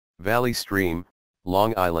Valley Stream,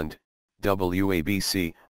 Long Island,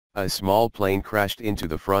 WABC, a small plane crashed into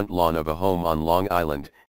the front lawn of a home on Long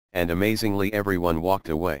Island, and amazingly everyone walked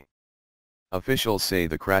away. Officials say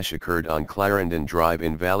the crash occurred on Clarendon Drive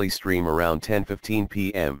in Valley Stream around 10:15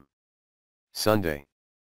 p.m. Sunday.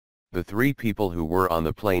 The three people who were on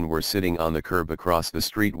the plane were sitting on the curb across the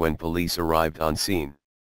street when police arrived on scene.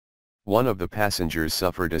 One of the passengers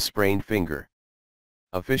suffered a sprained finger.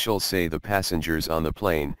 Officials say the passengers on the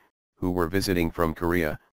plane, who were visiting from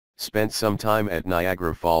Korea, spent some time at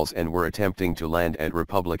Niagara Falls and were attempting to land at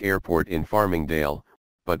Republic Airport in Farmingdale,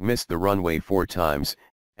 but missed the runway 4 times,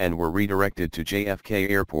 and were redirected to JFK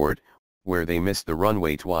Airport, where they missed the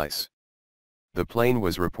runway twice. The plane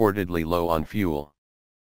was reportedly low on fuel.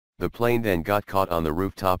 The plane then got caught on the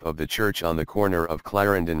rooftop of the church on the corner of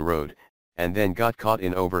Clarendon Road, and then got caught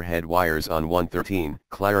in overhead wires on 113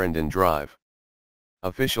 Clarendon Drive.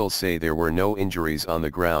 Officials say there were no injuries on the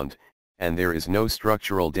ground, and there is no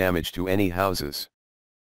structural damage to any houses.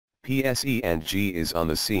 PSE&G is on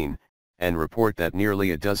the scene, and report that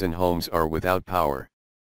nearly a dozen homes are without power.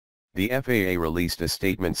 The FAA released a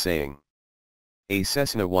statement saying, a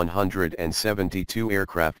Cessna 172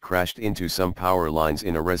 aircraft crashed into some power lines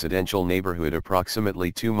in a residential neighborhood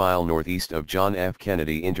approximately 2 miles northeast of John F.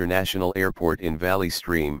 Kennedy International Airport in Valley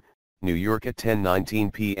Stream, New York at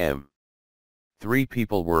 10:19 p.m. 3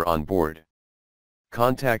 people were on board.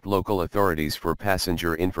 Contact local authorities for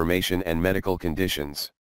passenger information and medical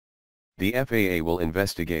conditions. The FAA will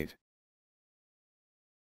investigate.